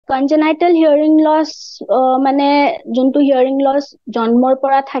Congenital hearing loss মানে যোনটো hearing loss জন্মৰ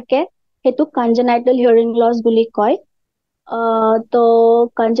পৰা থাকে সেইটো congenital hearing loss বুলি কয় তো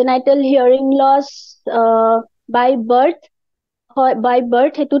congenital hearing loss by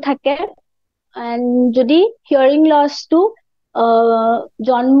birth সেইটো থাকে and যদি hearing loss টো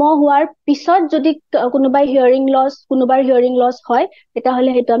জন্ম হোৱাৰ পিছত যদি কোনোবাই hearing loss হয় তেতিয়াহলে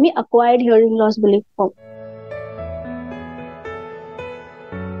সেইটো আমি acquired hearing loss বুলি কওঁ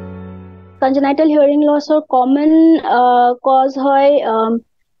Congenital hearing loss or common cause হয়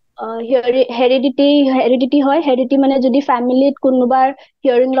heredity হয় heredity মানে যদি ফ্যামিলিত কোনোবাৰ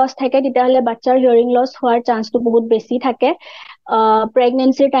hearing loss থাকে তেতিয়াহলে বাচ্চাৰ hearing loss হোৱাৰ চান্সটো বহুত বেছি থাকে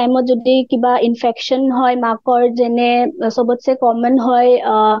pregnancy টাইমত যদি কিবা ইনফেকশন হয় মাকৰ যেনে সবতছে কমন হয়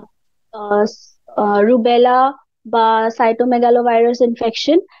rubella বা cytomegalovirus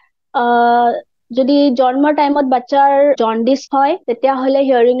infection যদি জন্মৰ টাইমত বাচ্চাৰ জন্ডিস হয় তেতিয়াহলে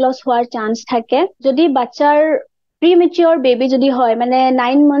হিয়াৰিং লস হোৱাৰ চান্স থাকে যদি বাচ্চাৰ premature baby যদি হয় মানে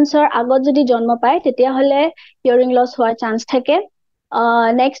 9 monthsৰ আগত যদি জন্ম পায় তেতিয়াহলে হিয়াৰিং লস হোৱাৰ চান্স থাকে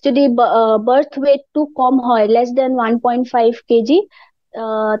নেক্সট যদি বাৰ্থ weight টো কম হয় less than 1.5 kg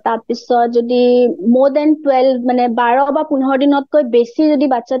তাৰপিছত যদি more than 12 মানে 12 বা 15 দিনতকৈ বেছি যদি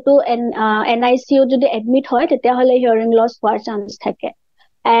বাচ্চাটো NICU যদি এডমিট হয় তেতিয়াহলে হিয়াৰিং লস হোৱাৰ চান্স থাকে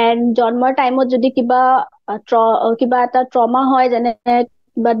and জন্মৰ টাইমত যদি কিবা এটা ট্ৰমা হয় যেনে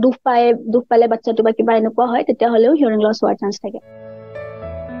কিবা দুখ পালে বাচ্চাটো বা কিবা এনেকুৱা হয় তেতিয়াহলেও হিয়াৰিং লস হোৱাৰ চান্স থাকে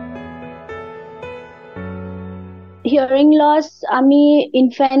হিয়াৰিং লস আমি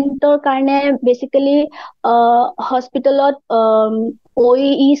ইনফেন্টৰ কাৰণে বেসিক্যালি হসপিটালত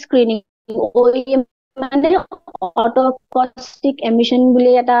OEE স্ক্ৰিনিং OEE মানে অটোকস্টিক এমিশন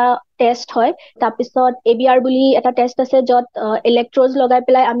বুলি এটা টেষ্ট হয় তাৰপিছত ABR বুলি এটা টেষ্ট আছে যত ইলেক্ট্ৰোডস লগাই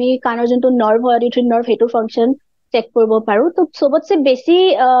পেলাই আমি কানৰ যোনটো নাৰ্ভ অডিটৰী নাৰ্ভ হেটো ফাংচন চেক কৰিব পাৰো তো সবতছে বেছি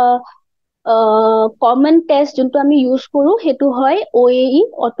কমন টেষ্ট যোনটো আমি ইউজ কৰো হেটো হয় OAE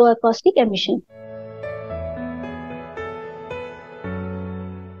অটোকস্টিক এমিশন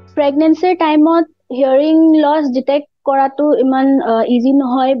প্ৰেগনেন্সিৰ টাইমত হিয়াৰিং লস ডিটেক্ট কৰাটো ইমান ইজি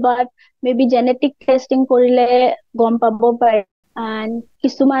নহয় বাট মেবি জেনেটিক টেষ্টিং কৰিলে গম পাব পাৰে and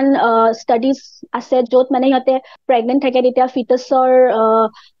কিছুমান ষ্টাডিজ আছে যত মানে ইহতে প্ৰেগনেন্ট থাকে তেতিয়া ফিটাছৰ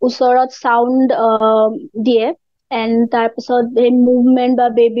ওচৰত সাউন্ড দিয়ে and তাৰপিছত এই মুভমেন্ট বা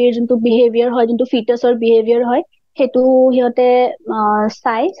বেবিৰ যোনটো বিহেভিয়াৰ হয় যোনটো ফিটাছৰ বিহেভিয়াৰ হয় হেতু হিহতে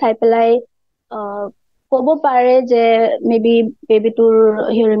চাই পেলাই ক'ব পাৰে যে মেবি বেবিটোৰ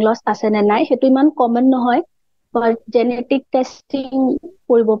হিয়াৰিং লস আছে নে নাই হেতু ইমান কমন নহয় বাট জেনেটিক টেষ্টিং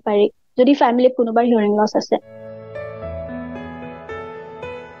কৰিব পাৰি যদি ফ্যামিলিত কোনোবাৰ হিয়াৰিং লস আছে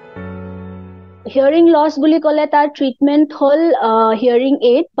হিয়াৰিং লস বুলি ক'লে তাৰ ট্ৰিটমেন্ট হল হিয়াৰিং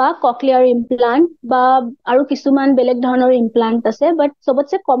এইড বা ককলিয়াৰ ইমপ্লান্ট বা আৰু কিছুমান বেলেগ ধৰণৰ ইমপ্লান্ট আছে বাট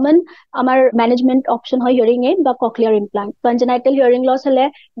সবতছে কমন আমাৰ ম্যানেজমেন্ট অপচন হয় হিয়াৰিং এইড বা ককলিয়াৰ ইমপ্লান্ট কনজেনাইটেল হিয়াৰিং লস হলে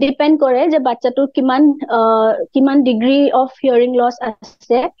ডিপেন্ড কৰে যে বাচ্চাটোৰ কিমান ডিগ্ৰী অফ হিয়াৰিং লস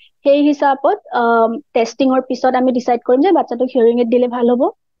আছে সেই হিচাপত টেষ্টিংৰ পিছত আমি ডিসাইড কৰিম যে বাচ্চাটোক হিয়াৰিং এইড দিলে ভাল হ'ব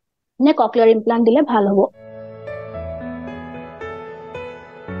নে ককলিয়াৰ ইমপ্লান্ট দিলে ভাল হ'ব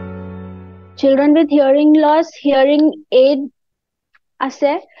Children with hearing loss, hearing aid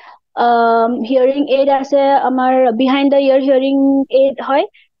আছে hearing aid আছে আমাৰ behind the ear hearing aid হয়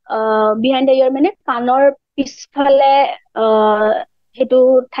behind the ear মানে কাণৰ পিছফালে হেতু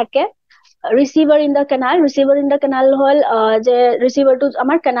থাকে receiver in the canal হল যে receiver টো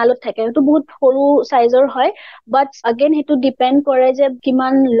আমাৰ কানালত থাকে হেতু বহুত সৰু সাইজৰ হয় but again হেতু ডিপেন্ড কৰে যে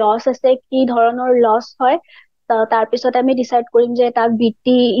কিমান লস আছে কি ধৰণৰ লস হয় তাৰপিছত আমি ডিসাইড কৰিম যে তাক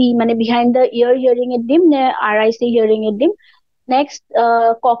BTE মানে behind the ear hearing aid দিম নে RIC hearing aid দিম নেক্সট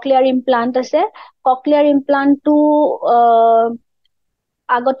ককলিয়াৰ ইমপ্লান্ট আছে ককলিয়াৰ ইমপ্লান্ট টো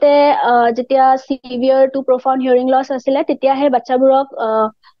আগতে যেতিয়া সিভিয়াৰ টু প্ৰফাউণ্ড হিয়াৰিং লস আছিলে তেতিয়াহে বাচ্চাবোৰক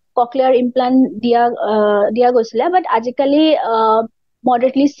ককলিয়াৰ ইমপ্লান্ট দিয়া গৈছিলে বাট আজিকালি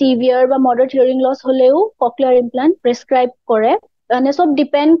মডাৰেটলি সিভিয়াৰ বা মডাৰেট হিয়াৰিং লস হলেও ককলিয়াৰ ইমপ্লান্ট প্ৰেসক্ৰাইব কৰে মানে সব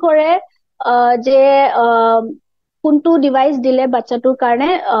ডিপেন্ড কৰে যে কোনটো ডিভাইস দিলে বাচ্চাটোৰ কাৰণে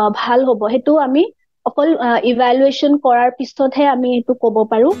ভাল হ'ব হেতু আমি অকল ইভালুয়েশন কৰাৰ পিছতহে আমি এটো ক'ব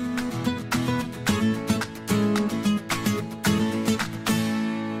পাৰো